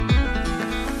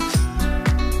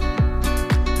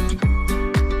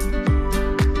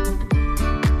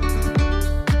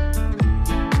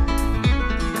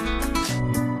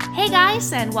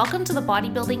and welcome to the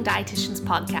Bodybuilding Dietitians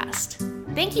Podcast.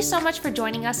 Thank you so much for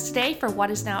joining us today for what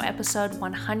is now episode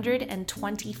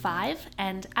 125.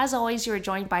 And as always, you are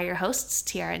joined by your hosts,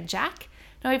 Tiara and Jack.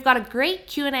 Now, we've got a great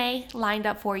Q&A lined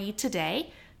up for you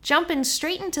today. Jumping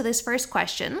straight into this first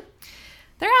question,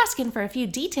 they're asking for a few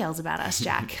details about us,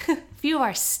 Jack. A few of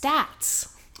our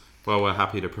stats. Well, we're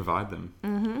happy to provide them.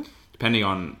 Mm-hmm. Depending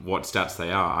on what stats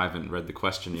they are. I haven't read the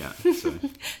question yet. So.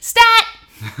 Stat!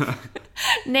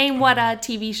 Name what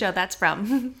TV show that's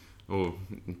from. Oh,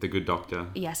 The Good Doctor.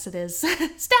 Yes, it is.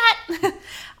 Stat!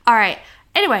 All right.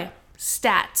 Anyway,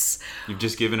 stats. You've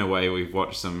just given away we've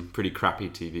watched some pretty crappy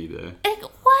TV there.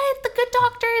 What? The Good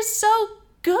Doctor is so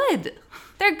good.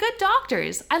 They're good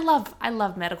doctors. I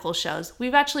love medical shows.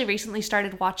 We've actually recently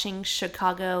started watching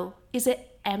Chicago. Is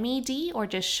it MED or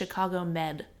just Chicago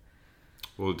Med?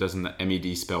 Well, doesn't the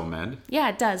MED spell med? Yeah,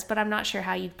 it does, but I'm not sure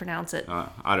how you'd pronounce it.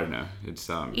 I don't know. It's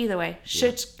either way,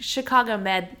 yeah. Chicago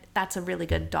Med. That's a really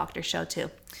good doctor show too.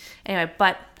 Anyway,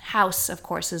 but House, of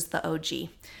course, is the OG.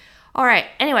 All right.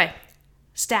 Anyway,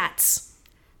 stats.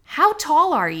 How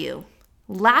tall are you?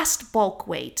 Last bulk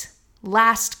weight,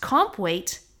 last comp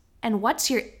weight, and what's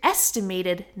your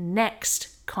estimated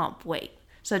next comp weight?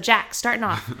 So, Jack, starting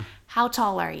off, how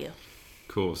tall are you?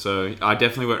 Cool. So I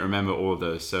definitely won't remember all of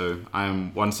those. So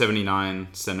I'm 179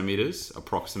 centimeters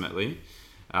approximately.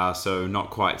 So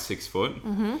not quite 6 foot.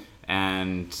 Mm-hmm.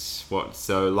 And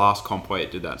so last comp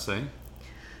weight, did that say?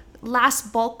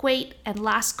 Last bulk weight and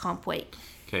last comp weight.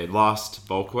 Okay, last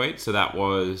bulk weight. So that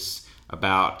was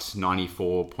about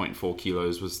 94.4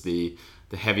 kilos was the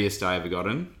heaviest I ever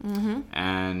gotten. Mm-hmm.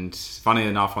 And funny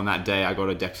enough, on that day, I got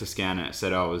a DEXA scan and it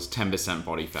said I was 10%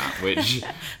 body fat, which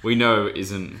we know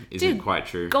isn't Dude, quite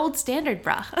true. Gold standard,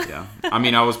 bruh. Yeah. I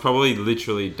mean, I was probably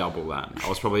literally double that. I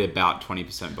was probably about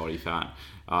 20% body fat.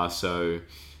 So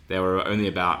they were only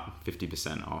about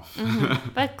 50% off.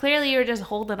 Mm-hmm. But clearly you're just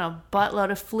holding a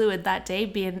buttload of fluid that day,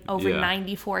 being over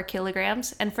 94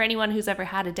 kilograms. And for anyone who's ever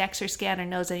had a DEXA scan or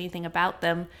knows anything about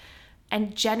them,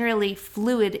 and generally,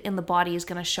 fluid in the body is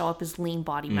going to show up as lean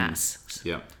body mass.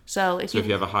 Yeah. So if you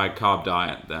have a high carb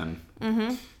diet, then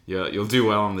you'll do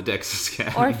well on the DEXA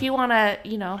scan. Or if you want to,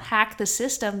 hack the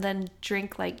system, then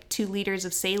drink like 2 liters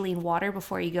of saline water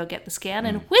before you go get the scan,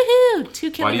 and woohoo, 2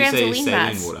 kilograms of lean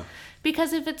mass. Water?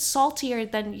 Because if it's saltier,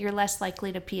 then you're less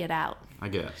likely to pee it out. I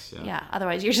guess. Yeah. Yeah.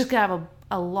 Otherwise, you're just gonna have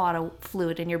a lot of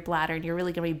fluid in your bladder, and you're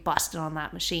really gonna be busted on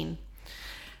that machine.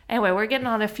 Anyway, we're getting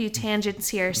on a few tangents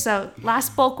here. So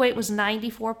last bulk weight was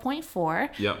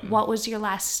 94.4. Yep. What was your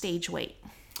last stage weight?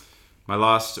 My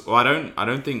last, I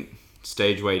don't think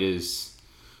stage weight is,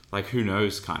 like, who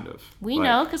knows, kind of. We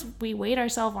know because we weighed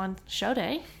ourselves on show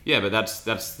day. Yeah, but that's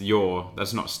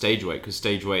not stage weight, because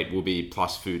stage weight will be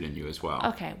plus food in you as well.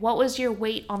 Okay. What was your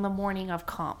weight on the morning of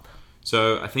comp?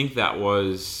 So I think that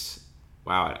was...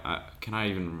 Wow, can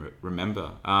I even remember?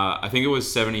 I think it was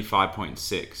 75.6.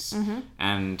 Mm-hmm.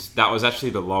 And that was actually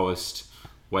the lowest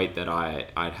weight that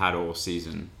I'd had all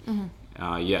season. Mm-hmm.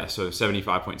 So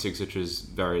 75.6, which was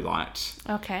very light.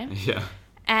 Okay. Yeah.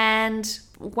 And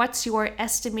what's your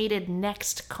estimated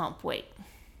next comp weight?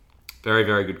 Very,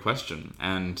 very good question.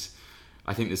 And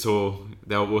I think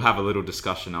we'll have a little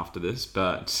discussion after this,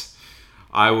 but...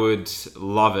 I would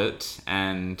love it,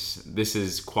 and this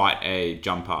is quite a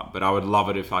jump up, but I would love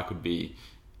it if I could be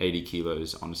 80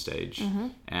 kilos on stage. Mm-hmm.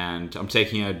 And I'm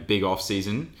taking a big off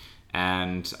season,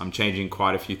 and I'm changing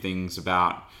quite a few things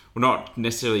not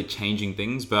necessarily changing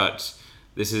things, but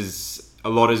a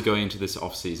lot is going into this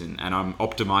off season, and I'm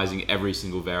optimizing every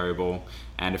single variable.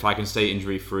 And if I can stay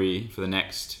injury free for the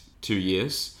next 2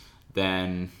 years,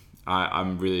 then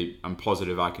I'm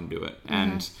positive I can do it. Mm-hmm.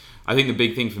 And I think the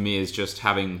big thing for me is just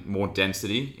having more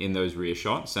density in those rear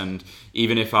shots. And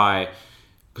even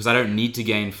because I don't need to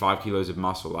gain 5 kilos of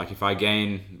muscle, like if I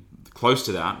gain close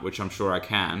to that, which I'm sure I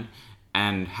can,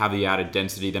 and have the added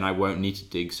density, then I won't need to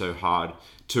dig so hard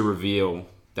to reveal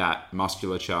that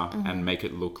musculature and make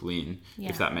it look lean,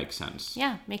 if that makes sense.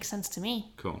 Yeah, makes sense to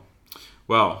me. Cool.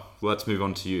 Well, let's move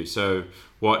on to you. So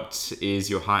what is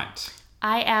your height?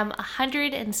 I am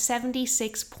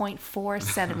 176.4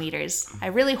 centimeters. I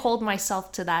really hold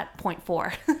myself to that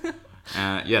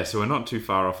 0.4. So we're not too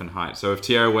far off in height. So if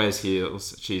Tiara wears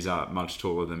heels, she's much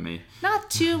taller than me. Not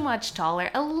too much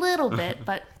taller, a little bit,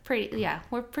 but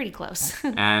we're pretty close.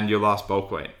 And your last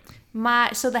bulk weight?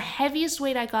 So the heaviest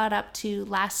weight I got up to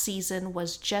last season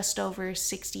was just over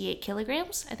 68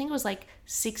 kilograms. I think it was like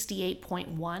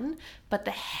 68.1, but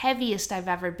the heaviest I've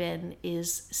ever been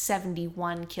is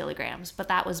 71 kilograms. But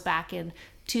that was back in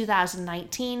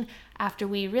 2019 after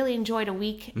we really enjoyed a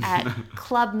week at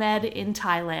Club Med in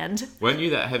Thailand. Weren't you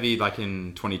that heavy like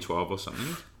in 2012 or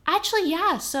something? Actually,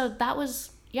 yeah. So that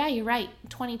was, yeah, you're right.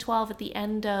 2012 at the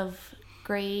end of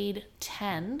grade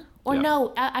 10. Or Yeah.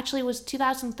 no, actually it was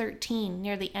 2013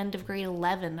 near the end of grade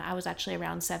 11. I was actually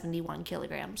around 71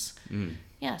 kilograms.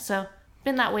 Yeah, so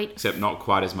been that weight. Except not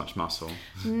quite as much muscle.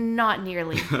 Not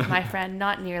nearly, my friend.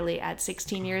 Not nearly at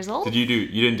 16 years old. You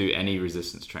didn't do any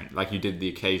resistance training? Like you did the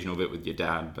occasional bit with your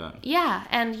dad, but... Yeah,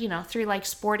 and through like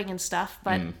sporting and stuff.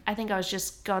 But I think I was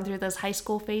just going through those high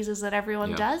school phases that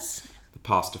everyone does. The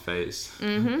pasta phase.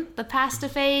 The pasta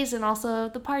phase and also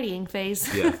the partying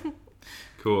phase. Yeah.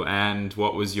 Cool. And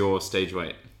what was your stage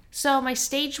weight? So my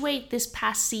stage weight this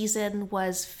past season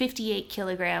was 58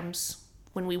 kilograms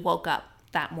when we woke up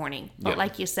that morning. But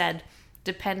like you said,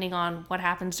 depending on what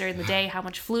happens during the day, how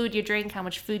much fluid you drink, how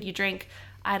much food you drink,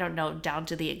 I don't know down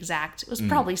to the exact. It was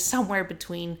probably somewhere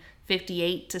between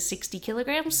 58 to 60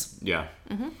 kilograms. Yeah.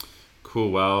 Cool.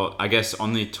 Well, I guess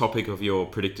on the topic of your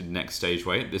predicted next stage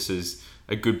weight, this is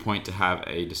a good point to have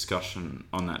a discussion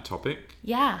on that topic.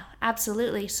 Yeah,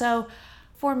 absolutely. So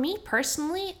for me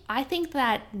personally, I think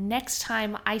that next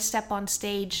time I step on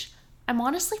stage, I'm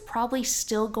honestly probably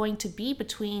still going to be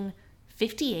between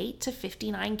 58 to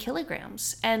 59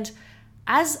 kilograms. And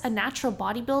as a natural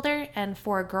bodybuilder and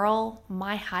for a girl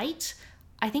my height,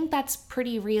 I think that's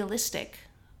pretty realistic,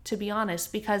 to be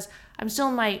honest, because I'm still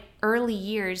in my early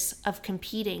years of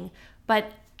competing,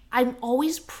 but I'm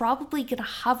always probably going to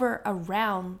hover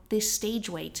around this stage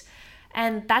weight.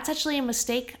 And that's actually a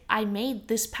mistake I made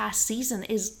this past season,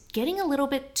 is getting a little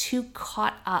bit too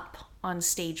caught up on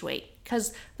stage weight.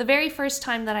 Because the very first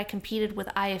time that I competed with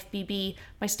IFBB,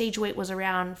 my stage weight was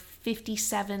around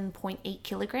 57.8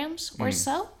 kilograms or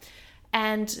so.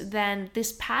 And then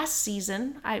this past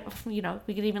season, we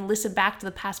could even listen back to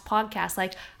the past podcast.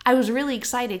 Like, I was really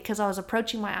excited because I was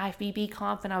approaching my IFBB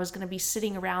comp and I was going to be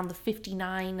sitting around the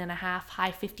 59 and a half,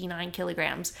 high 59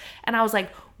 kilograms. And I was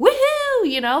like,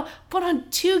 woohoo, put on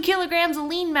 2 kilograms of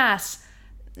lean mass.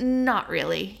 Not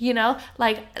really,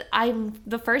 like I'm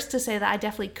the first to say that I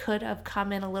definitely could have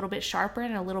come in a little bit sharper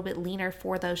and a little bit leaner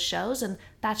for those shows. And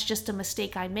that's just a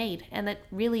mistake I made. And it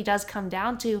really does come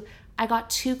down to, I got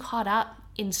too caught up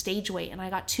in stage weight and I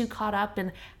got too caught up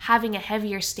in having a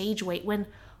heavier stage weight when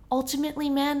ultimately,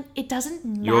 man, it doesn't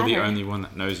matter. You're the only one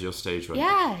that knows your stage weight.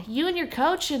 Yeah, you and your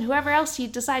coach and whoever else you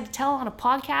decide to tell on a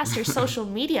podcast or social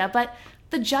media. But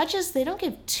the judges, they don't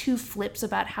give two flips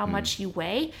about how much you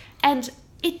weigh. And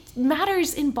it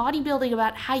matters in bodybuilding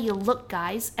about how you look,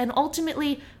 guys. And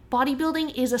ultimately,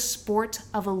 bodybuilding is a sport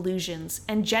of illusions.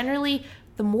 And generally,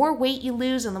 the more weight you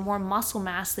lose and the more muscle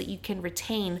mass that you can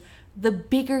retain, the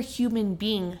bigger human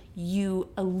being you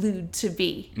allude to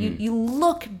be. You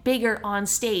look bigger on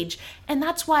stage. And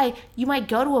that's why you might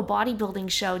go to a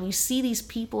bodybuilding show and you see these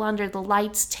people under the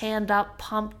lights, tanned up,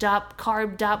 pumped up,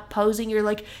 carved up, posing. You're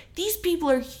like, these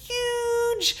people are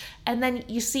huge. And then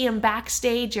you see them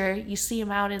backstage or you see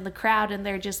them out in the crowd and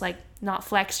they're just like not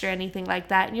flexed or anything like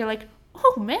that. And you're like,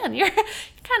 oh man, you're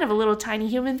kind of a little tiny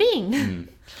human being.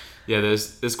 Yeah,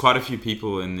 there's quite a few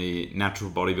people in the natural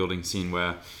bodybuilding scene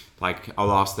where, like,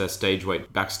 I'll ask their stage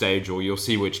weight backstage, or you'll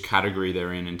see which category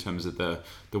they're in terms of the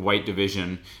weight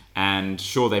division. And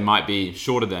sure, they might be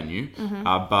shorter than you,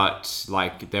 but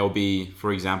like they'll be,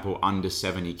 for example, under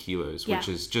 70 kilos, which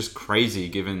is just crazy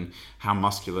given how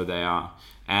muscular they are.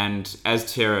 And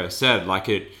as Tiara said, like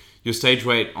your stage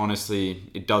weight, honestly,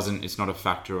 it's not a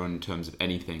factor in terms of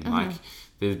anything. Like,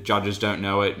 the judges don't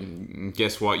know it. And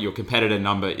guess what? Your competitor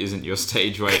number isn't your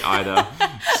stage weight either.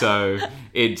 So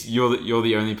you're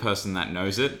the only person that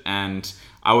knows it. And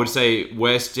I would say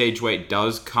where stage weight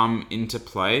does come into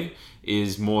play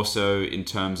is more so in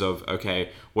terms of, okay,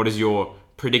 what is your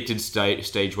predicted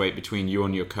stage weight between you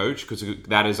and your coach? Because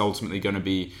that is ultimately going to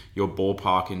be your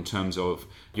ballpark in terms of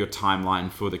your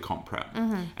timeline for the comp prep.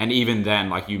 And even then,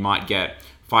 like, you might get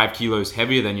 5 kilos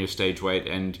heavier than your stage weight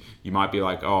and you might be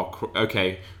like, oh,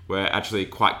 okay, we're actually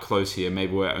quite close here.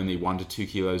 Maybe we're only 1 to 2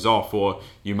 kilos off. Or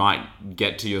you might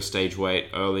get to your stage weight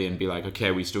early and be like,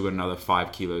 okay, we still got another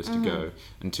 5 kilos to go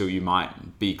until you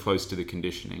might be close to the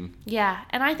conditioning. Yeah,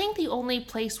 and I think the only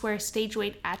place where stage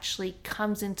weight actually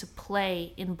comes into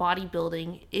play in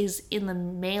bodybuilding is in the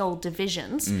male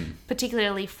divisions,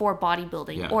 particularly for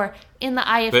bodybuilding, or in the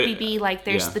IFBB, like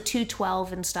there's the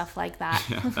 212 and stuff like that.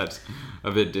 Yeah, that's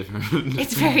a bit different.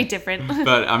 It's very different.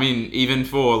 But I mean, even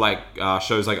for like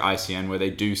shows like ICN where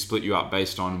they do split you up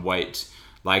based on weight,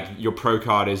 like your pro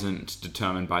card isn't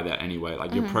determined by that anyway.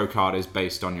 Like your pro card is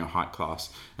based on your height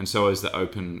class, and so is the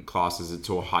open classes. It's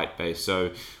all height based.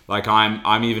 So like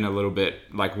I'm even a little bit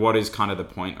like, what is kind of the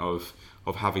point of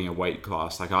having a weight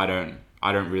class? Like I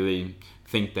don't really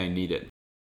think they need it.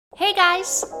 Hey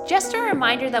guys! Just a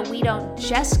reminder that we don't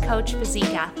just coach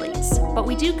physique athletes, but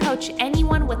we do coach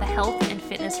anyone with a health and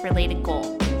fitness related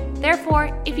goal.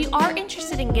 Therefore, if you are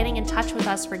interested in getting in touch with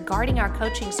us regarding our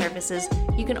coaching services,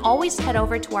 you can always head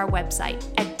over to our website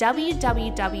at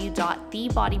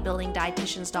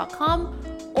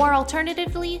www.thebodybuildingdietitians.com, or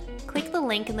alternatively, click the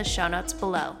link in the show notes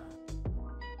below.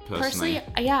 Personally,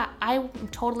 yeah, I'm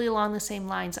totally along the same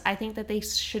lines. I think that they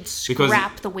should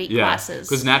scrap the weight classes.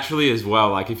 Because naturally as well,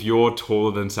 like if you're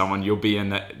taller than someone, you'll be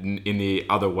in the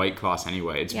other weight class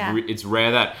anyway. It's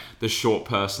rare that the short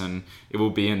person, it will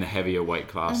be in the heavier weight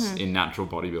class in natural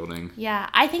bodybuilding. Yeah,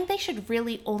 I think they should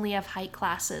really only have height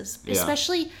classes,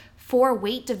 especially for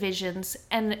weight divisions.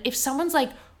 And if someone's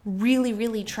like really,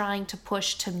 really trying to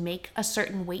push to make a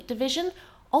certain weight division,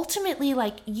 ultimately,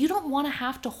 like, you don't want to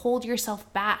have to hold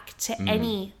yourself back to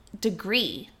any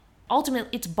degree. Ultimately,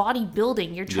 it's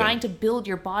bodybuilding. You're trying to build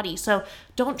your body. So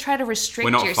don't try to restrict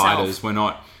yourself. We're not fighters.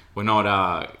 We're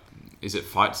not, is it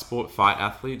fight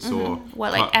athletes or?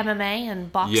 What, like MMA and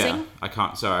boxing? Yeah, I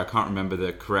can't remember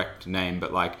the correct name,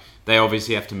 but like, they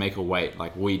obviously have to make a weight.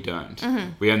 Like, we don't.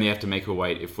 We only have to make a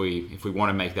weight if we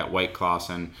want to make that weight class.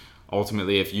 And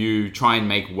ultimately, if you try and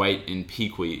make weight in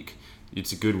peak week,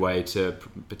 it's a good way to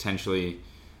potentially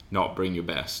not bring your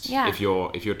best if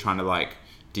you're trying to like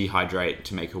dehydrate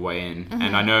to make a way in.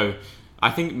 And I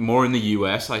think more in the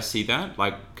US I see that,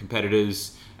 like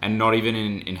competitors, and not even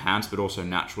in enhanced but also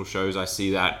natural shows, I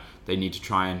see that they need to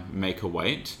try and make a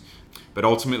weight. But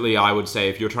ultimately I would say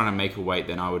if you're trying to make a weight,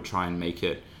 then I would try and make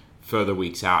it further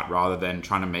weeks out rather than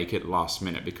trying to make it last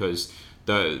minute, because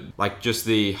just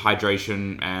the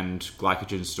hydration and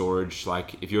glycogen storage,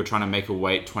 like if you're trying to make a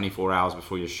weight 24 hours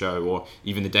before your show or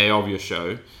even the day of your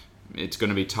show, it's going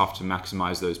to be tough to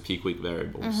maximize those peak week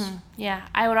variables. Yeah,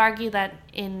 I would argue that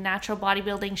in natural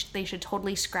bodybuilding, they should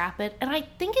totally scrap it. And I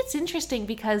think it's interesting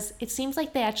because it seems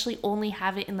like they actually only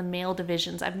have it in the male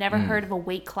divisions. I've never heard of a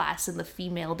weight class in the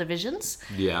female divisions.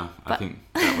 Yeah, I think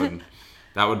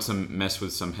that would mess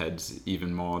with some heads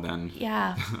even more than...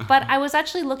 Yeah, but I was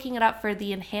actually looking it up for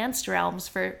the enhanced realms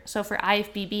for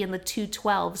IFBB and the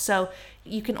 212. So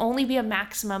you can only be a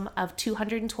maximum of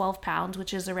 212 pounds,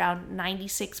 which is around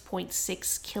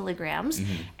 96.6 kilograms.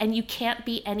 And you can't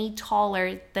be any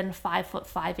taller than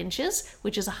 5'5",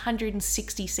 which is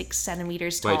 166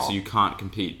 centimeters tall. Wait, so you can't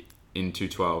compete in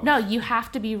 212? No, you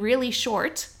have to be really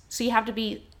short. So you have to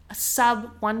be sub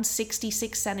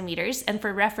 166 centimeters, and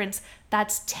for reference,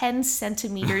 that's 10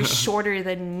 centimeters shorter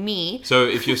than me. So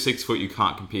if you're 6 foot, you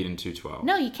can't compete in 212?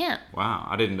 No, you can't. Wow,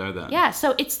 I didn't know that. Yeah,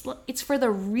 so it's for the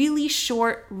really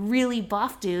short, really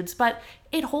buff dudes, but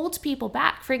it holds people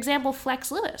back. For example,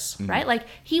 Flex Lewis, right? Like,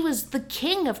 he was the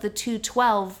king of the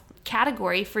 212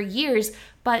 category for years,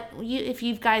 but if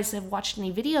you guys have watched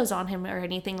any videos on him or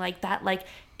anything like that, like,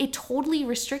 it totally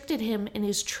restricted him in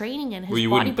his training and his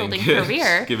bodybuilding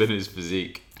career. Given his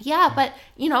physique. Yeah, but,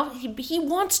 he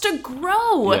wants to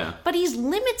grow, but he's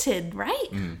limited, right?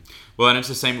 Well, and it's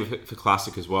the same for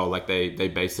Classic as well. Like, they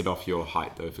base it off your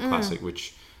height, though, for Classic,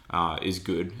 which is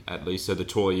good, at least. So the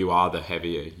taller you are, the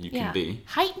heavier you can be.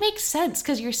 Height makes sense,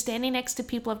 because you're standing next to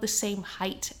people of the same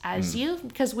height as you.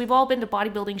 Because we've all been to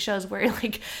bodybuilding shows where,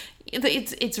 like,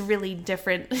 it's really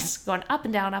different. It's going up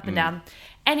and down, up and down.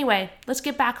 Anyway, let's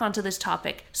get back onto this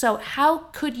topic. So how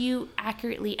could you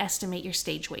accurately estimate your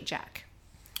stage weight, Jack?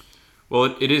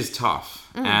 Well, it is tough.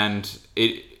 And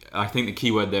I think the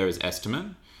key word there is estimate.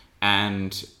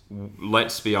 And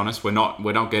let's be honest, we're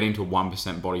not getting to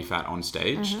 1% body fat on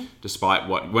stage, despite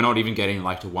we're not even getting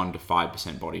like to 1 to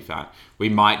 5% body fat. We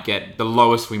might get, the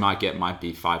lowest we might get might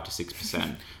be 5 to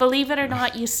 6%. Believe it or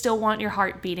not, you still want your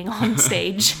heart beating on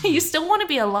stage. You still want to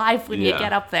be alive when you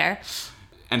get up there.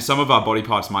 And some of our body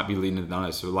parts might be leaner than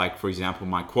others. So like, for example,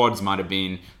 my quads might have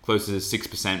been closer to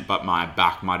 6%, but my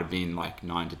back might have been like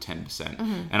 9 to 10%.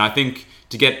 And I think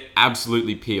to get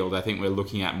absolutely peeled, I think we're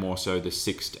looking at more so the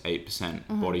 6 to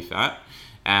 8% body fat.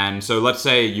 And so let's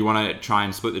say you want to try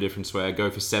and split the difference where go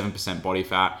for 7% body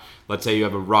fat. Let's say you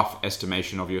have a rough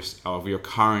estimation of your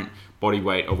current body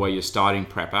weight or where you're starting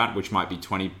prep at, which might be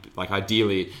 20, like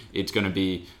ideally it's going to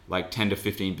be like 10 to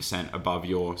 15% above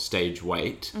your stage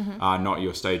weight, not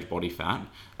your stage body fat.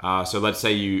 So let's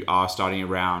say you are starting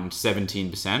around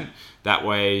 17%. That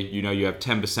way, you have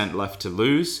 10% left to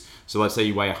lose. So let's say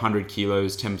you weigh 100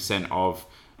 kilos, 10% of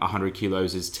 100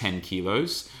 kilos is 10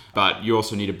 kilos. But you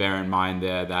also need to bear in mind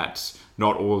there that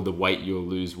not all of the weight you'll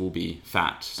lose will be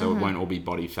fat. So it won't all be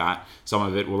body fat. Some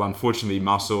of it will unfortunately be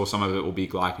muscle. Some of it will be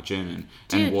glycogen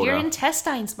and water. Your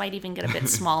intestines might even get a bit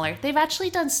smaller. They've actually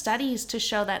done studies to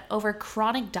show that over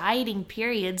chronic dieting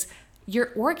periods,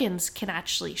 your organs can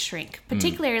actually shrink,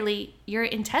 particularly your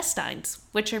intestines,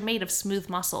 which are made of smooth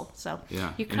muscle. So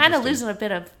you're kind of losing a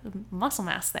bit of muscle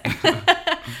mass there,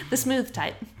 the smooth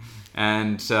type.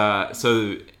 And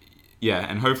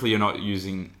and hopefully you're not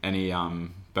using any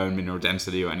bone mineral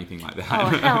density or anything like that. Oh,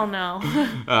 hell no.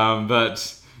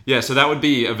 But yeah, so that would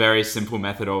be a very simple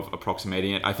method of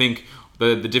approximating it. I think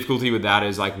the difficulty with that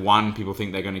is, like, one, people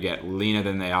think they're going to get leaner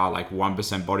than they are, like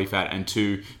 1% body fat, and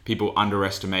two, people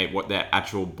underestimate what their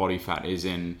actual body fat is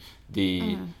in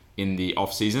the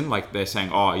off season. Like, they're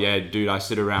saying, oh yeah, dude, I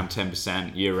sit around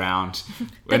 10% year round.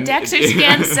 The DEXA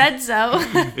scan said so.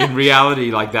 In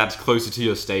reality, like, that's closer to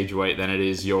your stage weight than it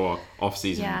is your off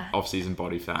season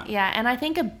body fat. Yeah, and I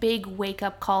think a big wake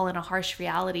up call and a harsh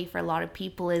reality for a lot of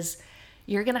people is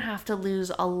you're going to have to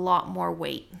lose a lot more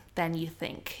weight than you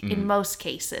think in most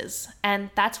cases. And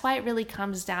that's why it really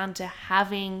comes down to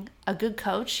having a good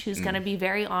coach who's going to be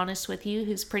very honest with you,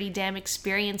 who's pretty damn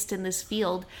experienced in this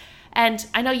field. And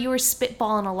I know you were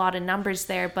spitballing a lot of numbers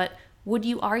there, but would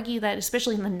you argue that,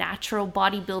 especially in the natural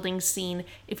bodybuilding scene,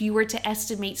 if you were to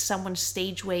estimate someone's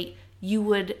stage weight, you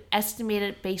would estimate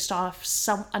it based off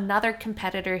another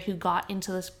competitor who got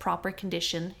into this proper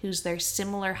condition, who's their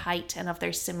similar height and of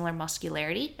their similar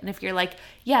muscularity? And if you're like,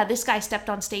 yeah, this guy stepped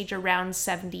on stage around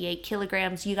 78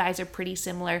 kilograms, you guys are pretty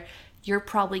similar, you're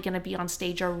probably going to be on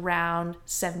stage around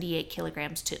 78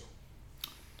 kilograms too.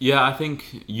 Yeah, I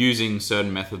think using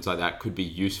certain methods like that could be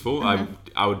useful.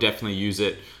 I would definitely use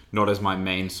it, not as my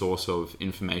main source of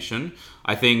information.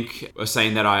 I think a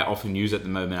saying that I often use at the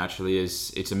moment actually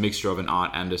is, it's a mixture of an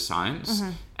art and a science.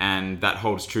 And that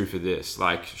holds true for this.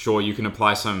 Like, sure, you can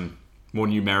apply some more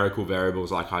numerical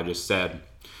variables like I just said,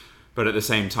 but at the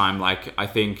same time, like, I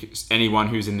think anyone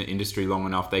who's in the industry long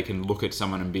enough, they can look at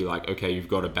someone and be like, okay, you've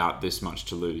got about this much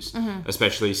to lose.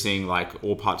 Especially seeing, like,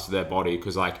 all parts of their body.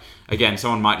 Because, like, again,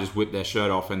 someone might just whip their shirt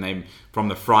off and they, from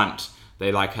the front,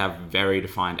 they, like, have very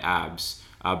defined abs.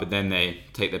 But then they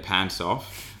take their pants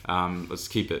off. Let's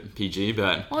keep it PG,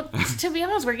 but... Well, to be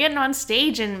honest, we're getting on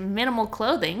stage in minimal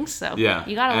clothing, so yeah,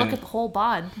 you got to look at the whole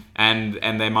bod. And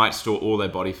they might store all their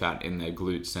body fat in their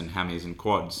glutes and hammies and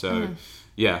quads. So,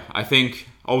 yeah, I think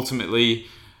ultimately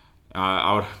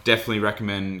I would definitely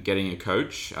recommend getting a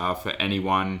coach for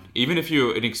anyone. Even if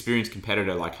you're an experienced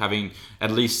competitor, like, having at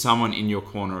least someone in your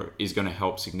corner is going to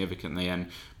help significantly. And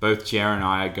both Tiara and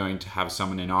I are going to have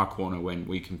someone in our corner when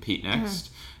we compete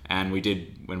next. And we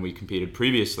did when we competed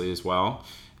previously as well.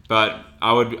 But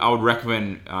I would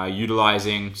recommend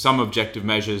utilizing some objective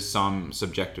measures, some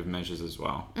subjective measures as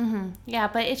well. Yeah,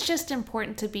 but it's just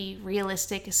important to be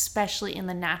realistic, especially in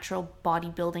the natural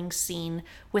bodybuilding scene,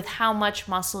 with how much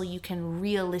muscle you can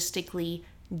realistically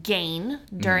gain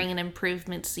during an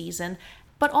improvement season.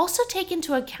 But also take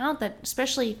into account that,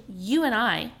 especially you and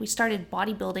I, we started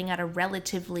bodybuilding at a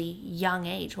relatively young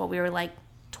age. We were like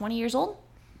 20 years old?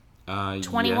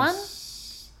 21?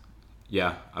 Yes.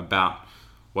 Yeah,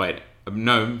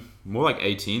 more like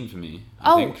 18 for me.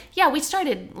 I think. Yeah, we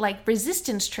started, like,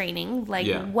 resistance training,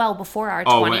 well before our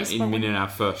 20s. Oh, in our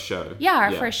first show. Yeah,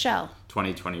 our first show.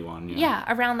 2021, Yeah,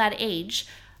 around that age.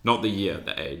 Not the year,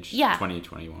 the age. Yeah.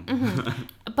 2021.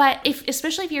 But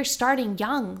especially if you're starting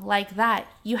young like that,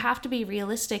 you have to be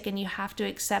realistic and you have to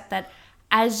accept that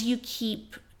as you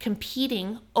keep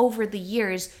competing over the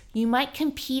years, you might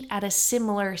compete at a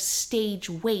similar stage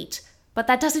weight, but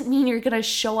that doesn't mean you're going to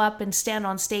show up and stand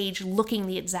on stage looking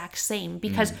the exact same,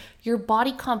 because your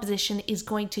body composition is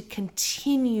going to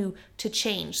continue to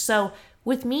change. So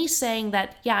with me saying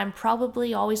that, yeah, I'm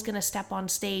probably always going to step on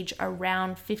stage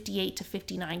around 58 to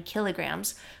 59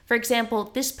 kilograms. For example,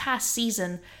 this past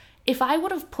season, if I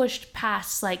would have pushed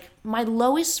past, like, my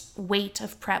lowest weight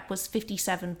of prep was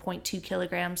 57.2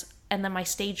 kilograms, and then my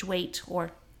stage weight,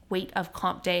 or weight of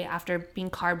comp day after being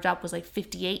carved up, was like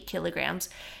 58 kilograms.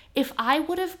 If I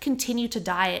would have continued to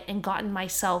diet and gotten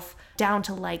myself down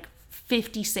to like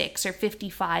 56 or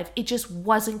 55, it just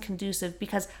wasn't conducive,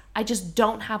 because I just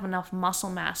don't have enough muscle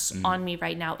mass on me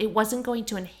right now. It wasn't going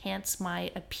to enhance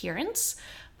my appearance.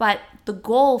 But the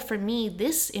goal for me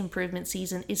this improvement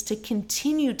season is to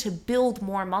continue to build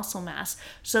more muscle mass,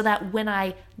 so that when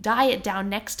I diet down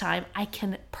next time, I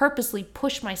can purposely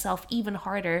push myself even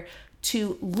harder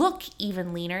to look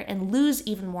even leaner and lose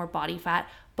even more body fat,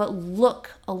 but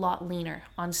look a lot leaner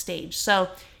on stage. So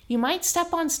you might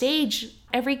step on stage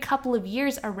every couple of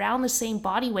years around the same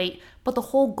body weight, but the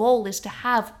whole goal is to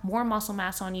have more muscle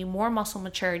mass on you, more muscle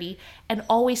maturity, and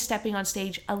always stepping on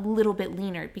stage a little bit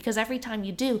leaner, because every time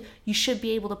you do, you should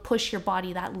be able to push your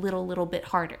body that little bit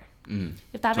harder.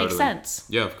 If that makes sense.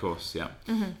 Yeah, of course, yeah.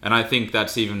 And I think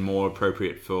that's even more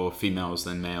appropriate for females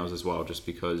than males as well, just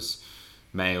because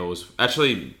males,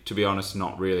 actually, to be honest,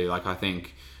 not really. Like, I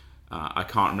think, I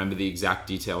can't remember the exact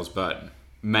details, but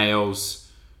males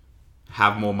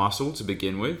have more muscle to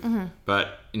begin with.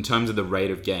 But in terms of the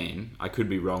rate of gain, I could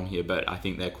be wrong here, but I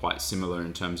think they're quite similar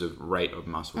in terms of rate of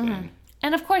muscle gain.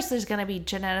 And of course, there's going to be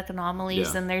genetic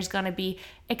anomalies, and there's going to be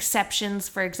exceptions.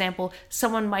 For example,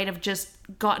 someone might have just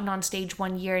gotten on stage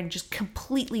one year and just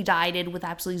completely dieted with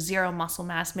absolutely zero muscle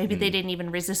mass. Maybe they didn't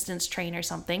even resistance train or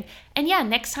something. And yeah,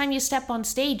 next time you step on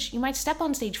stage, you might step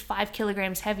on stage 5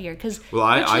 kilograms heavier because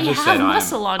I just said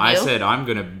muscle on you. I said I'm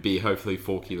going to be hopefully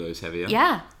 4 kilos heavier.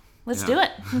 Yeah. Let's do it.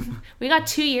 We got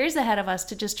 2 years ahead of us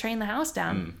to just train the house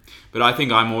down. But I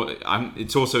think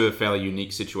it's also a fairly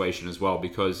unique situation as well,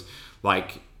 because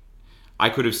like I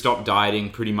could have stopped dieting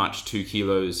pretty much 2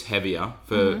 kilos heavier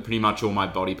for pretty much all my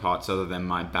body parts other than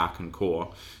my back and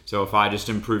core. So if I just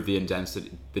improve the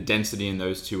density in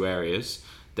those 2 areas,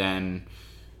 then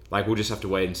like we'll just have to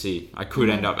wait and see. I could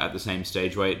end up at the same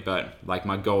stage weight, but like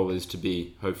my goal is to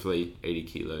be hopefully 80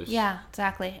 kilos. Yeah,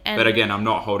 exactly. But again, I'm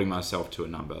not holding myself to a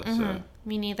number. So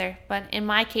me neither. But in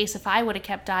my case, if I would have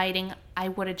kept dieting, I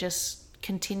would have just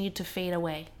continued to fade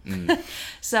away.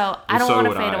 So I don't want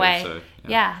to fade away. So,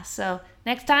 yeah. So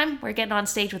next time we're getting on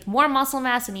stage with more muscle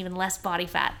mass and even less body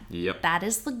fat. Yep. That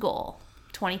is the goal.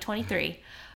 2023.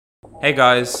 Hey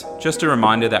guys, just a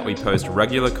reminder that we post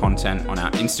regular content on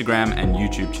our Instagram and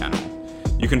YouTube channel.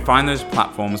 You can find those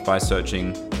platforms by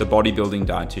searching The Bodybuilding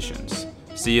Dietitians.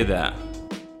 See you there.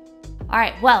 All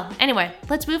right, well, anyway,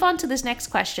 let's move on to this next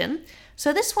question.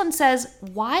 So this one says,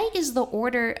 why is the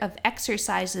order of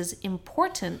exercises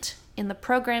important in the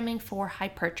programming for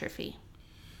hypertrophy?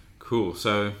 Cool.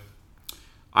 So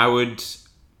I would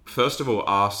first of all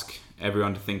ask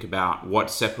everyone to think about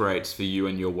what separates for you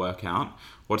and your workout.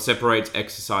 What separates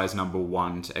exercise number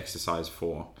 1 to exercise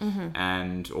 4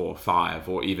 or 5,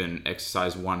 or even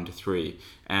exercise 1 to 3.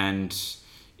 And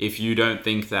if you don't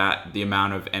think that the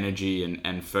amount of energy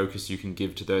and focus you can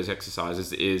give to those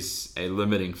exercises is a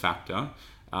limiting factor,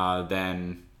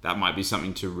 then that might be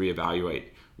something to reevaluate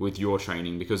with your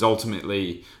training, because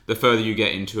ultimately the further you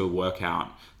get into a workout,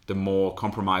 the more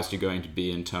compromised you're going to be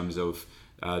in terms of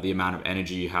the amount of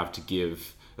energy you have to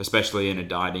give, especially in a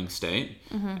dieting state,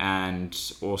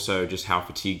 and also just how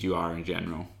fatigued you are in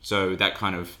general. So that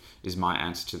kind of is my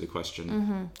answer to the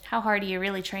question. How hard are you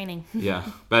really training? Yeah,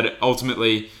 but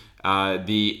ultimately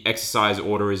the exercise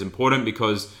order is important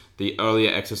because the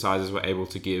earlier exercises were able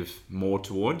to give more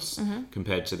towards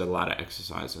compared to the latter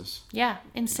exercises. Yeah,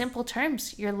 in simple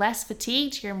terms, you're less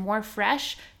fatigued, you're more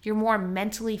fresh, you're more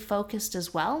mentally focused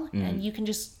as well, and you can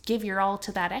just give your all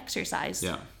to that exercise.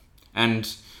 Yeah,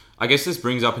 and I guess this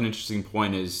brings up an interesting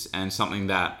point and something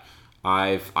that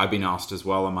I've been asked as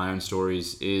well on my own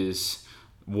stories is,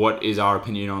 what is our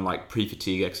opinion on like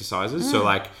pre-fatigue exercises? So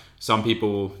like some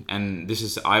people, and this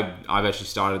is, I've actually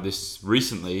started this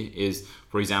recently, is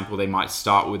for example, they might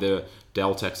start with a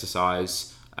delt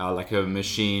exercise, like a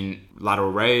machine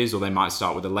lateral raise, or they might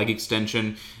start with a leg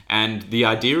extension. And the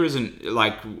idea isn't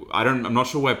like, I'm not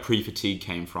sure where pre-fatigue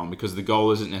came from, because the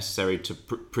goal isn't necessary to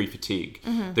pre-fatigue.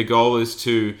 The goal is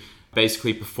to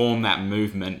basically perform that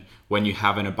movement when you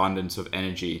have an abundance of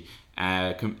energy,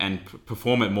 and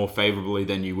perform it more favorably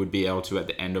than you would be able to at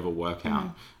the end of a workout.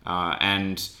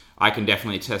 And I can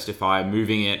definitely testify,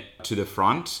 moving it to the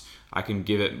front, I can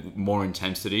give it more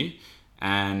intensity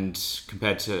and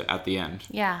compared to at the end.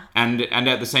 Yeah. And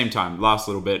at the same time, last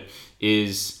little bit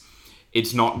is,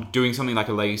 it's not doing something like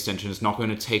a leg extension. It's not going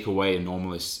to take away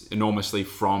enormously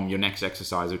from your next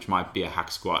exercise, which might be a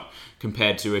hack squat,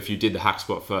 compared to if you did the hack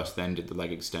squat first, then did the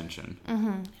leg extension.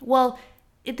 Well,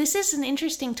 this is an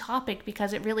interesting topic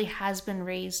because it really has been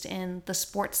raised in the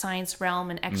sports science realm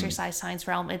and exercise science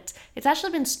realm. It's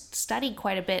actually been studied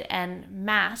quite a bit, and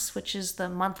MASS, which is the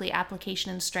monthly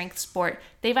application in strength sport,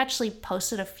 they've actually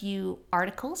posted a few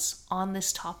articles on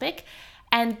this topic.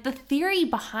 And the theory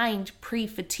behind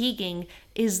pre-fatiguing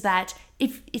is that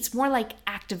if it's more like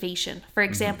activation. For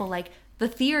example, like the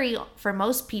theory for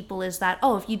most people is that,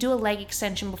 if you do a leg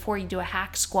extension before you do a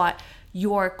hack squat,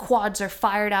 your quads are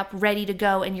fired up, ready to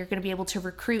go, and you're going to be able to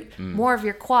recruit more of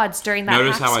your quads during that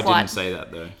Notice hack how squat. I didn't say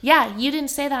that though. Yeah, you didn't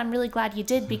say that. I'm really glad you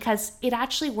did, because it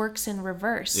actually works in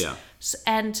reverse. Yeah.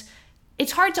 And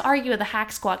it's hard to argue with a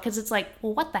hack squat because it's like,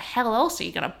 well, what the hell else are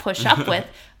you going to push up with?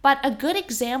 But a good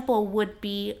example would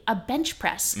be a bench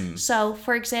press. So,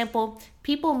 for example,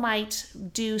 people might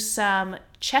do some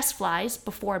chest flies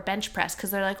before a bench press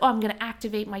because they're like, I'm going to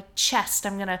activate my chest.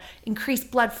 I'm going to increase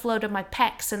blood flow to my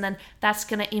pecs, and then that's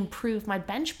going to improve my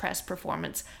bench press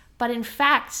performance. But in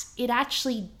fact, it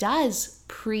actually does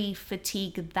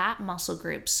pre-fatigue that muscle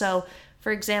group. So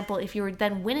for example, if you were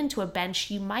then went into a bench,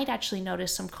 you might actually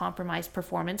notice some compromised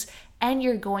performance, and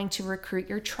you're going to recruit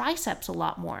your triceps a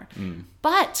lot more.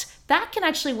 But that can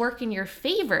actually work in your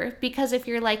favor, because if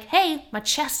you're like, hey, my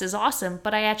chest is awesome,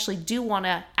 but I actually do want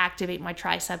to activate my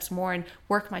triceps more and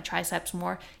work my triceps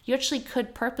more, you actually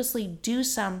could purposely do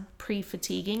some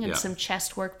pre-fatiguing and some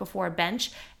chest work before a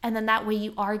bench. And then that way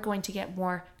you are going to get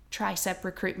more tricep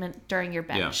recruitment during your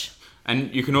bench. Yeah.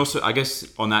 And you can also, I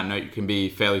guess, on that note, you can be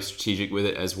fairly strategic with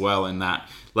it as well, in that,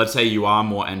 let's say you are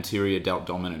more anterior delt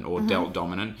dominant or delt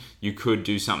dominant, you could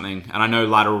do something, and I know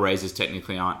lateral raises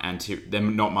technically aren't they're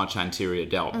not much anterior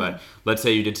delt, but let's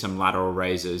say you did some lateral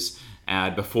raises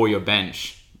before your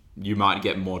bench, you might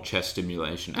get more chest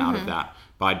stimulation out of that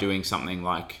by doing something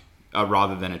like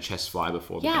rather than a chest fly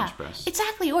before the bench press.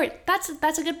 Exactly. Or that's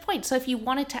a good point. So if you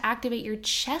wanted to activate your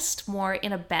chest more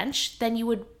in a bench, then you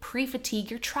would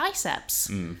pre-fatigue your triceps.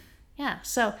 Yeah,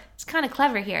 so it's kind of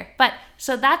clever here. But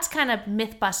so that's kind of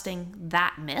myth busting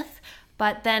that myth.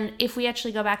 But then if we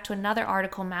actually go back to another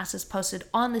article Mass has posted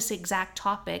on this exact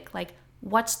topic, like,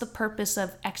 what's the purpose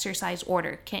of exercise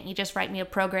order? Can't you just write me a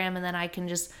program and then I can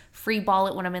just free ball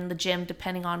it when I'm in the gym,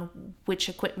 depending on which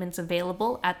equipment's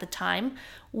available at the time?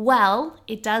 Well,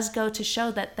 it does go to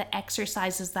show that the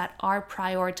exercises that are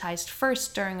prioritized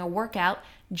first during a workout,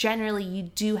 generally you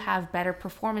do have better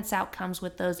performance outcomes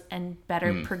with those and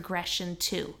better progression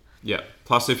too. Yeah.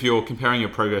 Plus, if you're comparing your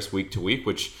progress week to week,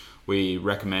 which we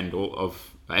recommend all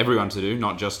of everyone to do,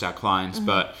 not just our clients,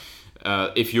 but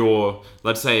if you're,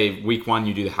 let's say week 1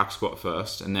 you do the hack squat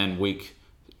first, and then week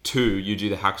 2 you do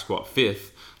the hack squat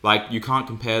fifth, like, you can't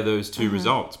compare those two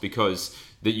results because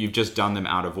that you've just done them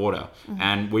out of order.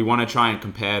 And we want to try and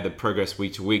compare the progress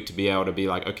week to week to be able to be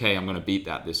like, okay, I'm going to beat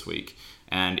that this week.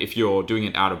 And if you're doing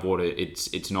it out of order,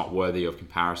 it's not worthy of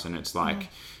comparison. It's like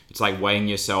it's like weighing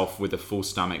yourself with a full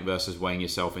stomach versus weighing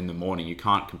yourself in the morning. You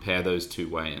can't compare those two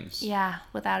weigh-ins. Yeah,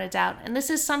 without a doubt. And this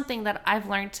is something that I've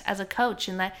learned as a coach,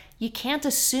 in that you can't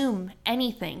assume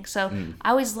anything. So I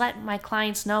always let my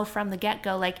clients know from the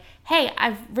get-go, like, hey,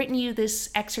 I've written you this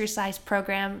exercise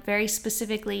program very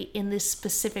specifically in this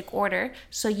specific order.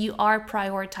 So you are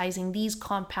prioritizing these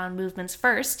compound movements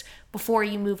first before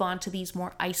you move on to these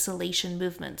more isolation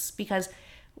movements. Because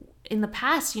in the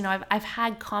past, I've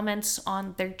had comments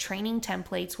on their training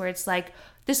templates where it's like,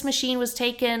 this machine was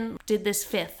taken, did this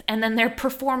fifth, and then their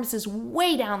performance is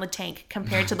way down the tank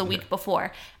compared to the week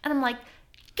before. And I'm like,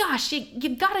 gosh,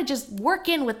 you gotta just work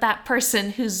in with that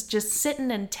person who's just sitting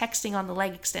and texting on the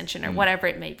leg extension or whatever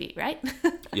it may be, right?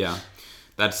 Yeah.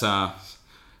 That's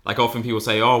like, often people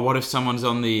say, oh, what if someone's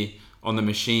on the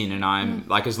machine, and I'm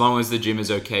like, as long as the gym is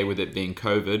okay with it being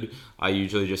COVID, I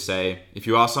usually just say, if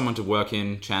you ask someone to work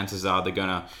in, chances are they're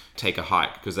gonna take a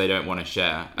hike because they don't want to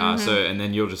share. And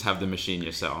then you'll just have the machine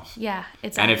yourself. Yeah,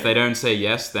 exactly. And if they don't say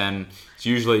yes, then it's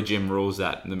usually gym rules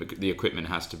that the equipment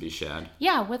has to be shared.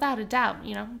 Yeah, without a doubt.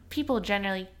 People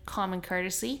generally common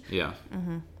courtesy. Yeah.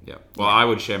 Yeah. Well, I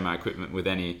would share my equipment with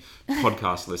any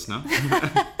podcast listener.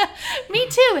 Me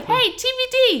too. Hey,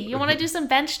 TBD, you want to do some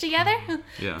bench together?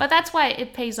 Yeah. But that's why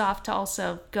it pays off to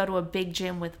also go to a big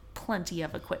gym with plenty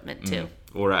of equipment too.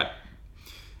 Or at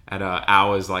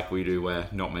hours like we do where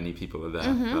not many people are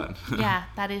there. But Yeah,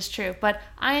 that is true. But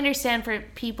I understand for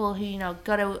people who,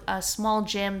 go to a small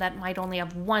gym that might only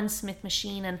have one Smith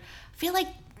machine, and I feel like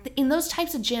in those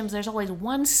types of gyms, there's always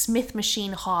one Smith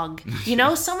machine hog.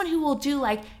 Someone who will do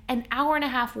like an hour and a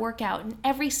half workout and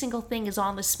every single thing is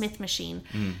on the Smith machine.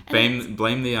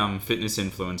 Blame the fitness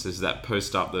influencers that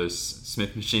post up those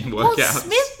Smith machine workouts.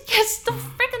 Smith, yes, the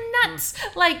freaking nuts.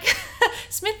 Like,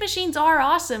 Smith machines are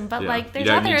awesome, but like, there's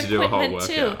other equipment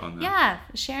too. Yeah,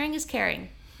 sharing is caring.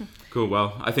 Cool.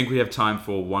 Well, I think we have time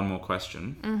for one more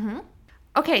question.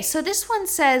 Okay, so this one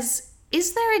says,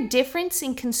 is there a difference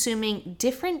in consuming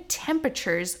different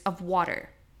temperatures of water?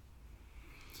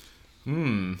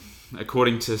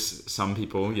 According to some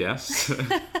people, yes.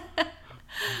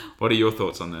 What are your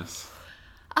thoughts on this?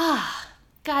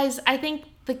 Guys, I think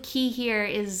the key here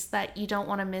is that you don't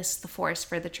want to miss the forest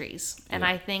for the trees. And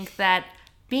I think that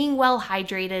being well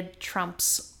hydrated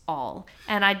trumps all.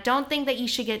 And I don't think that you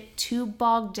should get too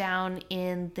bogged down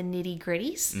in the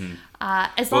nitty-gritties.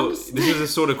 This is a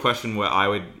sort of question where I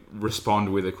would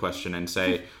respond with a question and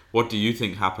say, what do you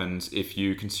think happens if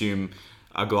you consume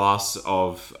a glass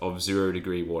of 0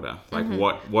 degree water? Like,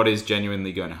 what is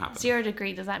genuinely going to happen? 0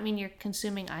 degree, does that mean you're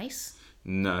consuming ice?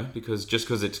 No, because just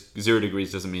because it's 0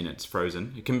 degrees doesn't mean it's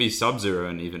frozen. It can be sub-zero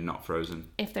and even not frozen.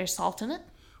 If there's salt in it?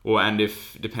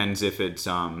 Depends if it's,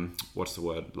 what's the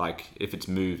word? Like, if it's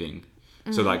moving.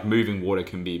 So like moving water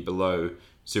can be below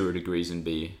 0 degrees and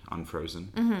be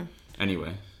unfrozen.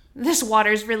 Anyway. This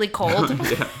water's really cold.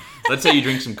 Yeah. Let's say you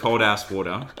drink some cold ass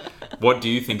water. What do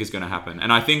you think is going to happen?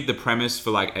 And I think the premise for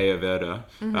like Ayurveda,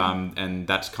 and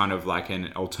that's kind of like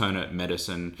an alternate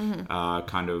medicine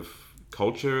kind of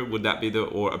culture, would that be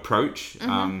or approach?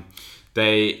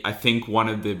 I think one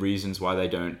of the reasons why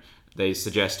they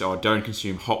suggest don't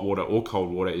consume hot water or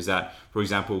cold water is that, for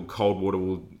example, cold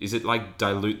water is it like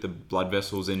dilute the blood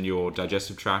vessels in your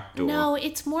digestive tract? Or? No,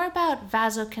 it's more about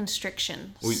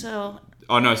vasoconstriction.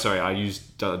 Oh no, sorry,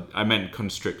 I meant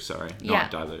constrict, sorry,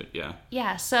 not dilute, yeah.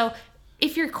 Yeah, so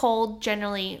if you're cold,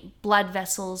 generally blood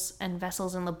vessels and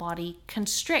vessels in the body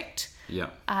constrict. Yeah.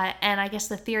 And I guess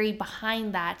the theory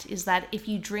behind that is that if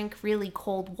you drink really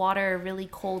cold water or really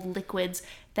cold liquids,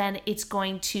 then it's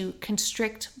going to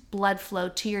constrict blood flow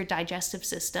to your digestive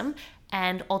system.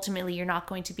 And ultimately, you're not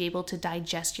going to be able to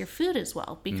digest your food as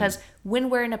well. Because when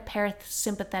we're in a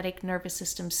parasympathetic nervous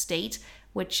system state,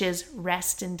 which is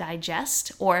rest and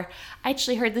digest, or I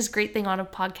actually heard this great thing on a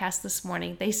podcast this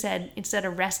morning. They said, instead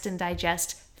of rest and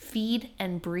digest, feed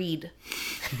and breed.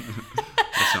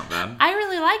 That's not bad. I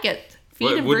really like it.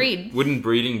 Feed and breed. Wouldn't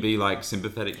breeding be like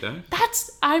sympathetic though?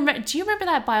 Do you remember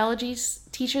that biology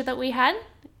teacher that we had?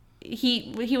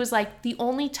 He was like, the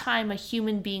only time a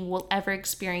human being will ever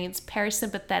experience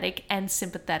parasympathetic and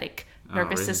sympathetic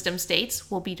nervous system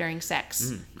states will be during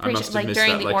sex. I must have like missed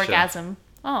during that the lecture. orgasm.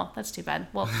 Oh, that's too bad.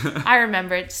 Well, I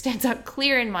remember it stands out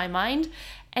clear in my mind.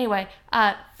 Anyway,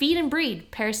 feed and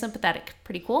breed, parasympathetic,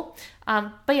 pretty cool.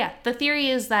 But yeah, the theory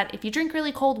is that if you drink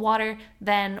really cold water,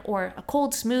 or a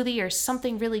cold smoothie or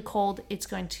something really cold, it's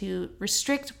going to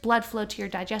restrict blood flow to your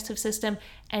digestive system,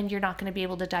 and you're not going to be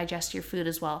able to digest your food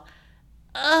as well.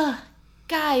 Ugh,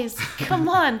 guys, come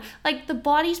on. Like, the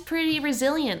body's pretty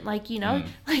resilient. Like,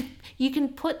 like you can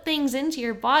put things into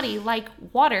your body like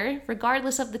water,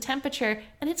 regardless of the temperature,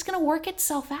 and it's going to work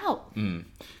itself out.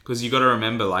 Because you got to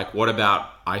remember, like, what about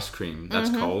ice cream? That's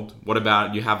cold. What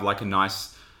about you have like a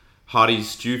nice hearty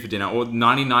stew for dinner? Or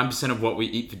 99% of what we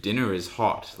eat for dinner is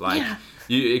hot. Like,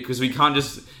 because we can't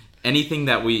just, anything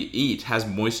that we eat has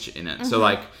moisture in it. So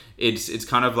like, it's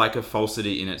kind of like a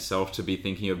falsity in itself to be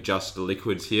thinking of just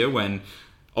liquids here, when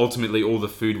ultimately all the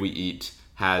food we eat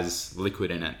has liquid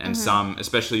in it. And some,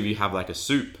 especially if you have like a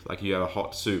soup, like you have a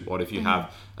hot soup, what if you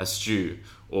have a stew,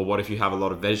 or what if you have a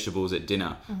lot of vegetables at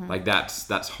dinner? Like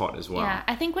that's hot as well. Yeah,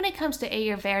 I think when it comes to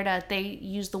Ayurveda, they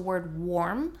use the word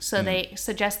warm. So they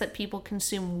suggest that people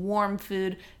consume warm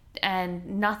food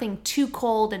and nothing too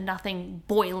cold and nothing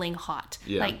boiling hot.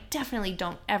 Like, definitely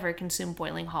don't ever consume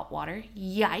boiling hot water.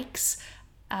 Yikes.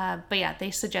 But yeah, they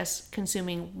suggest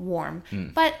consuming warm.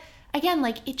 But again,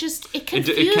 like, it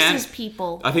confuses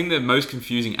people. I think the most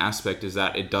confusing aspect is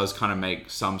that it does kind of make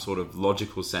some sort of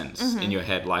logical sense in your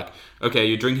head. Like, okay,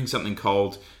 you're drinking something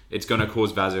cold, it's going to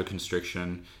cause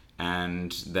vasoconstriction,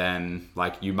 and then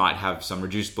like you might have some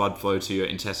reduced blood flow to your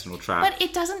intestinal tract. But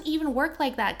it doesn't even work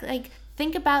like that. Like,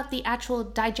 think about the actual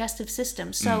digestive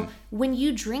system. So when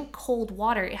you drink cold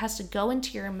water, it has to go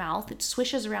into your mouth. It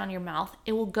swishes around your mouth.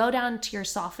 It will go down to your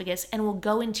esophagus and will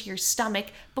go into your stomach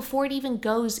before it even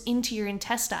goes into your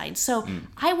intestines. So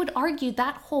I would argue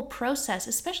that whole process,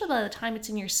 especially by the time it's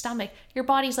in your stomach, your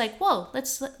body's like, whoa,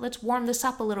 let's warm this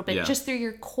up a little bit just through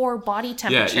your core body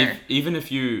temperature. Yeah, even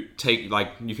if you take,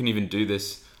 like, you can even do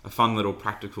this. A fun little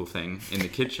practical thing in the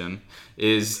kitchen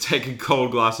is take a cold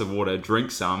glass of water,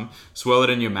 drink some, swirl it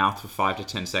in your mouth for 5 to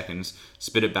 10 seconds,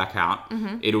 spit it back out.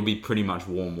 It'll be pretty much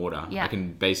warm water. I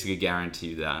can basically guarantee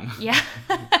you that. Yeah,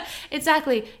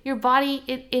 exactly. Your body,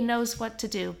 it knows what to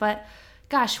do. But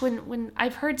gosh, when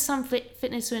I've heard some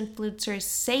fitness influencers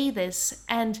say this,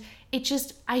 and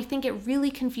I think it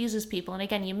really confuses people. And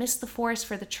again, you miss the forest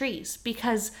for the trees,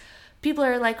 because people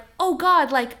are like, oh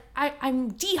God, like I'm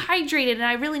dehydrated and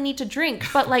I really need to drink,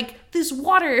 but like this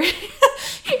water,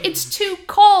 it's too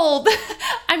cold.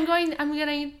 I'm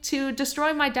going to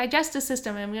destroy my digestive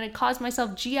system and I'm going to cause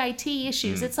myself GIT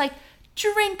issues. It's like,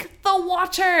 drink the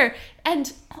water.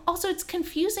 And also it's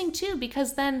confusing too,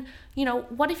 because then,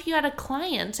 what if you had a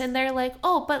client and they're like,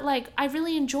 oh, but like, I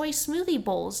really enjoy smoothie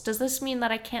bowls. Does this mean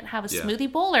that I can't have a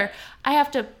smoothie bowl, or I have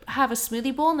to have a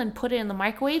smoothie bowl and then put it in the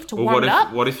microwave to warm it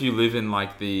up? What if you live in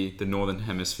like the northern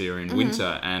hemisphere in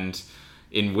winter, and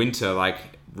in winter, like,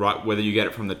 right, whether you get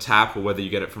it from the tap or whether you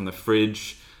get it from the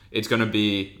fridge, it's going to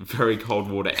be very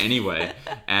cold water anyway.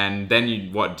 And then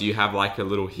do you have like a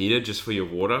little heater just for your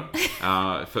water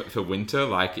for winter?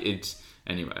 Like,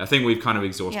 anyway, I think we've kind of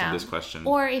exhausted this question.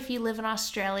 Or if you live in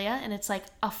Australia and it's like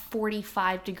a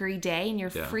 45-degree day and you're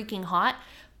freaking hot,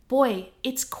 boy,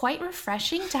 it's quite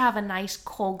refreshing to have a nice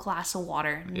cold glass of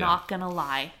water, not gonna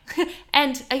lie.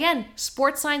 And again,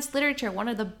 sports science literature, one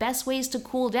of the best ways to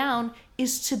cool down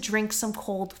is to drink some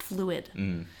cold fluid.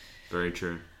 Very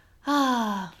true.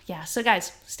 Yeah, so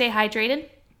guys, stay hydrated,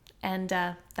 and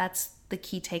that's the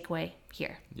key takeaway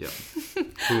here. Yeah.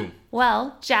 Cool.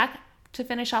 Well, Jack, to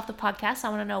finish off the podcast, I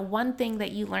want to know one thing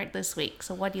that you learned this week.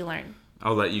 So what did you learn?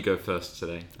 I'll let you go first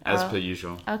today, as per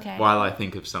usual. Okay. While I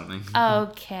think of something.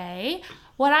 Okay.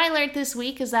 What I learned this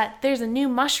week is that there's a new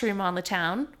mushroom on the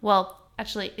town. Well,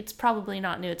 actually, it's probably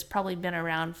not new. It's probably been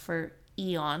around for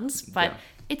eons, but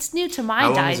it's new to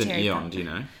my dietary. How long is an eon, do you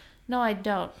know? No, I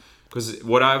don't. Because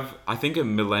I think a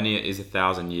millennia is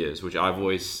 1,000 years, which I've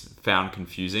always found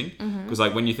confusing. Because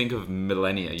like when you think of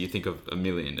millennia, you think of a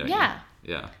million, don't you?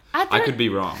 Yeah. I could be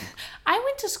wrong. I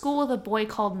went to school with a boy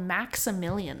called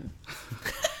Maximilian.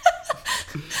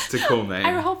 It's a cool name.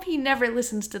 I hope he never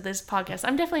listens to this podcast.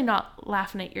 I'm definitely not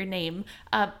laughing at your name.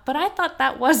 But I thought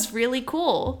that was really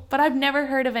cool. But I've never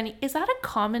heard of any. Is that a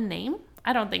common name?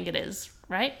 I don't think it is,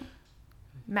 right?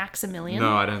 Maximilian?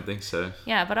 No, I don't think so.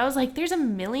 Yeah, but I was like, there's a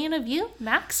million of you,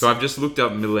 Max? So I've just looked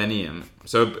up millennium.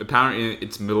 So apparently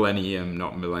it's millennium,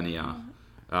 not millennia.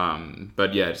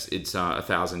 But yeah, it's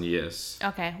 1,000 years.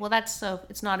 Okay, well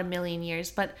it's not a million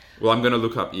years, but... Well, I'm going to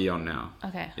look up eon now.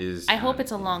 Okay. I hope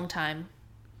it's a long time.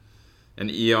 An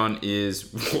eon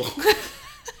is...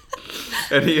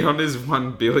 An eon is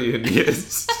 1 billion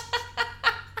years.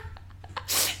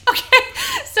 Okay,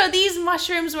 so these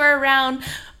mushrooms were around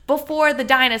before the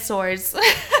dinosaurs.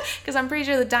 Because I'm pretty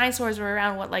sure the dinosaurs were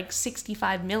around,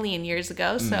 65 million years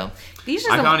ago. So these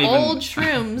are some old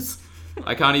shrooms.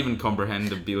 I can't even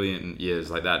comprehend a billion years.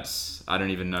 Like I don't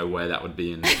even know where that would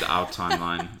be in our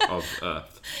timeline of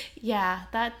Earth. Yeah,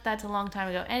 that's a long time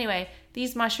ago. Anyway,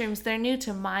 these mushrooms, they're new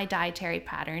to my dietary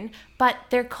pattern, but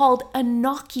they're called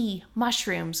enoki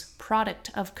mushrooms,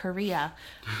 product of Korea.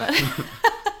 But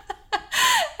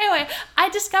anyway, I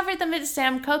discovered them at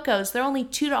Sam Coco's. They're only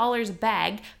 $2 a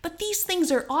bag, but these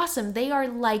things are awesome. They are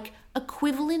like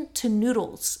equivalent to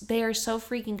noodles. They are so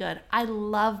freaking good. I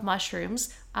love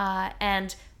mushrooms,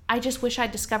 and I just wish I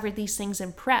discovered these things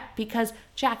in prep because,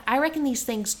 Jack, I reckon these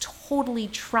things totally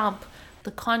trump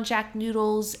the konjac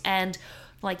noodles and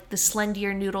like the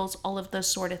slendier noodles, all of those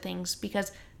sort of things,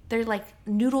 because they're like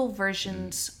noodle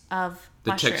versions of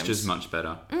the mushrooms. texture's much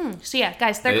better. So yeah,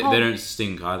 guys, they don't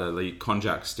stink either. The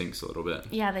konjac stinks a little bit.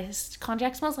 Yeah,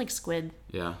 konjac smells like squid.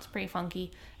 Yeah. It's pretty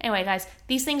funky. Anyway, guys,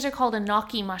 these things are called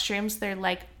enoki mushrooms. They're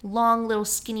like long, little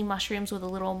skinny mushrooms with a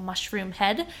little mushroom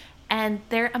head. And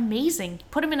they're amazing.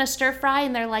 Put them in a stir fry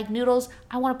and they're like noodles.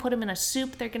 I want to put them in a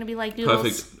soup. They're going to be like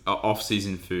noodles. Perfect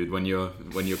off-season food when your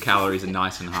calories are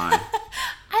nice and high.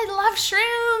 I love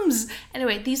shrooms.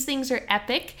 Anyway, these things are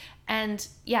epic. And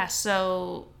yeah,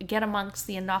 so get amongst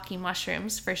the enoki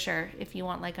mushrooms for sure if you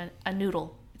want like a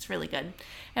noodle. It's really good.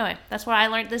 Anyway, that's what I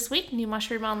learned this week. New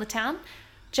mushroom on the town.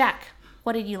 Jack,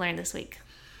 what did you learn this week?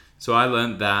 So I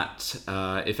learned that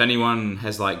if anyone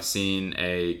has like seen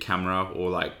a camera or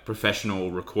like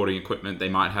professional recording equipment, they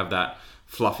might have that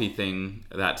fluffy thing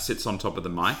that sits on top of the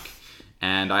mic.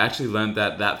 And I actually learned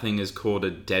that thing is called a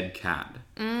dead cat,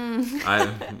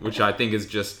 which I think is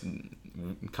just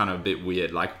kind of a bit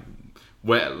weird. Like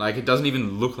it doesn't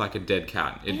even look like a dead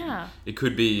cat. It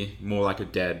could be more like a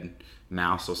dead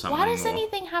mouse or something. Why does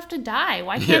anything have to die?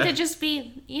 Why can't it just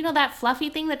be, that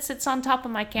fluffy thing that sits on top of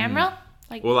my camera?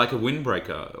 Or like a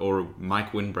windbreaker or a mic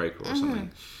windbreaker or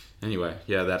something. Anyway,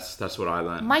 yeah, that's what I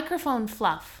learned. Microphone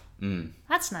fluff.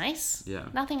 That's nice. Yeah.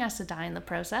 Nothing has to die in the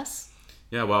process.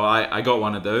 Yeah, well, I got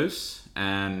one of those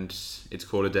and it's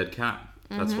called a dead cat.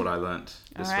 That's what I learned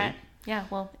this week. Yeah,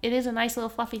 well, it is a nice little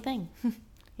fluffy thing.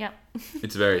 Yep.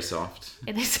 It's very soft.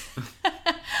 It is.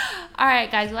 All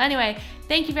right, guys. Well, anyway,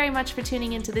 thank you very much for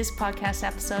tuning into this podcast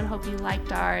episode. Hope you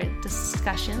liked our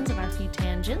discussions and our few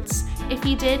tangents. If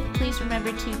you did, please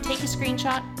remember to take a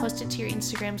screenshot, post it to your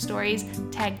Instagram stories,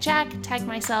 tag Jack, tag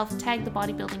myself, tag the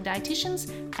Bodybuilding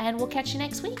Dietitians, and we'll catch you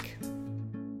next week.